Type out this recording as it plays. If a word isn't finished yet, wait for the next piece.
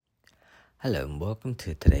Hello and welcome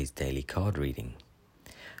to today's daily card reading.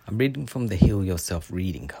 I'm reading from the Heal Yourself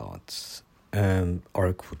reading cards,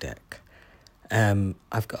 Oracle deck.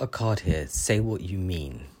 I've got a card here, Say What You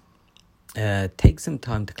Mean. Take some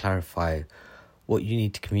time to clarify what you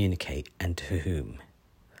need to communicate and to whom.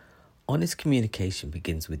 Honest communication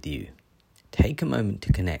begins with you. Take a moment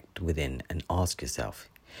to connect within and ask yourself,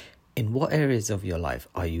 in what areas of your life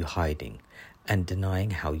are you hiding and denying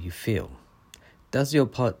how you feel? Does your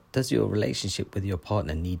relationship with your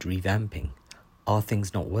partner need revamping? Are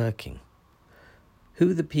things not working?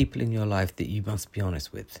 Who are the people in your life that you must be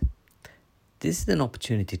honest with? This is an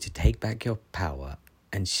opportunity to take back your power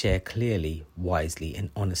and share clearly, wisely, and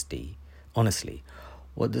honestly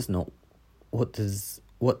what does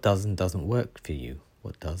and doesn't work for you.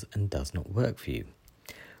 What does and does not work for you.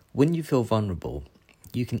 When you feel vulnerable,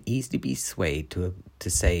 you can easily be swayed to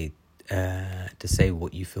say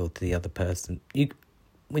what you feel to the other person.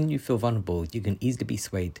 When you feel vulnerable, you can easily be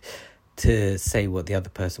swayed to say what the other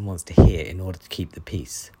person wants to hear in order to keep the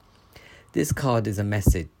peace. This card is a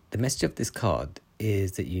message. The message of this card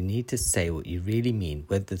is that you need to say what you really mean,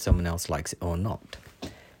 whether someone else likes it or not.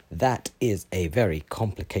 That is a very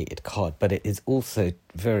complicated card, but it is also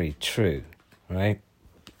very true, right?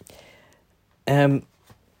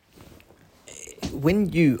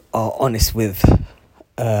 When you are honest with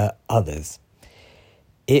others,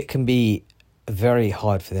 it can be very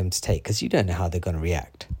hard for them to take because you don't know how they're going to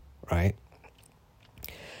react, right?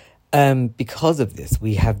 Because of this,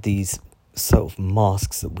 we have these sort of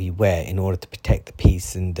masks that we wear in order to protect the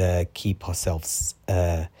peace and keep ourselves,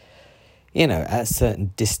 at a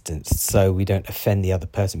certain distance so we don't offend the other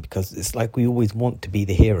person, because it's like we always want to be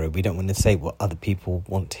the hero. We don't want to say what other people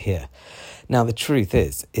want to hear. Now, the truth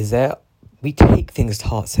is that we take things to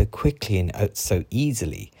heart so quickly and so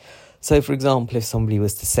easily. So, for example, if somebody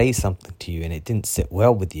was to say something to you and it didn't sit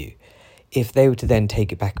well with you, if they were to then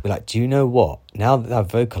take it back and be like, do you know what? Now that I've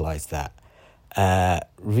vocalized that,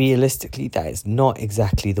 realistically, that is not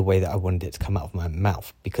exactly the way that I wanted it to come out of my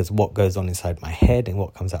mouth, because what goes on inside my head and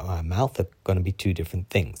what comes out of my mouth are going to be two different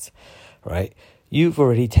things, right? You've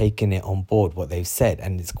already taken it on board, what they've said,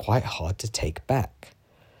 and it's quite hard to take back,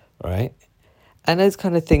 right? And those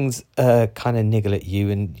kind of things kind of niggle at you,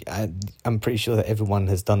 and I'm pretty sure that everyone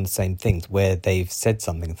has done the same things where they've said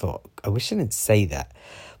something and thought, I wish I didn't say that.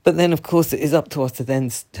 But then, of course, it is up to us to then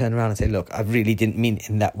turn around and say, look, I really didn't mean it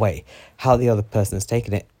in that way. How the other person has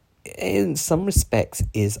taken it, in some respects,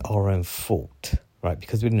 is our own fault, right?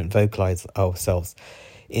 Because we didn't vocalize ourselves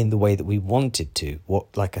in the way that we wanted to.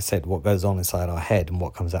 Like I said, what goes on inside our head and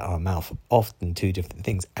what comes out of our mouth are often two different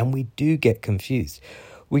things. And we do get confused.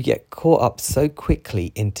 We get caught up so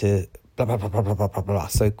quickly into blah, blah, blah, blah, blah, blah, blah, blah,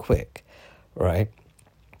 so quick, right,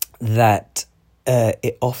 that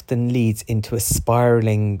it often leads into a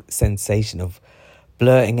spiraling sensation of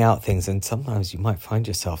blurting out things. And sometimes you might find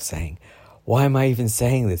yourself saying, why am I even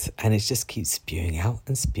saying this? And it just keeps spewing out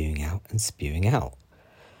and spewing out and spewing out.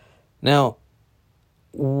 Now,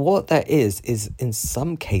 what that is in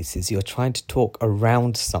some cases, you're trying to talk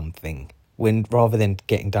around something rather than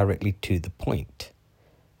getting directly to the point.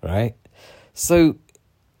 Right? So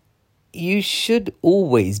you should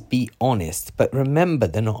always be honest, but remember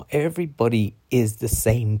that not everybody is the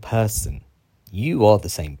same person. You are the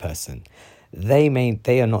same person.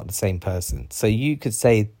 They are not the same person. So you could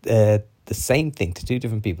say the same thing to two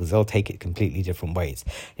different people. They'll take it completely different ways.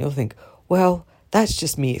 You'll think, well, that's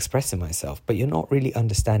just me expressing myself, but you're not really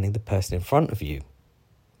understanding the person in front of you,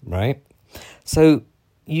 right? So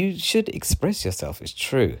you should express yourself, it's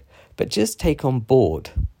true. But just take on board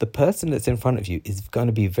the person that's in front of you is going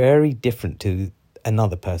to be very different to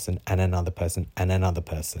another person and another person and another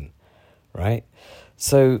person, right?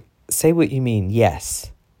 So say what you mean,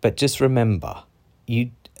 yes, but just remember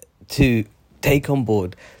to take on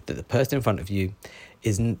board that the person in front of you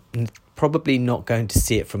is probably not going to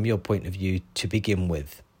see it from your point of view to begin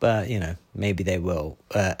with, but maybe they will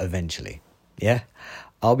eventually. Yeah,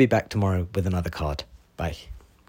 I'll be back tomorrow with another card. Bye.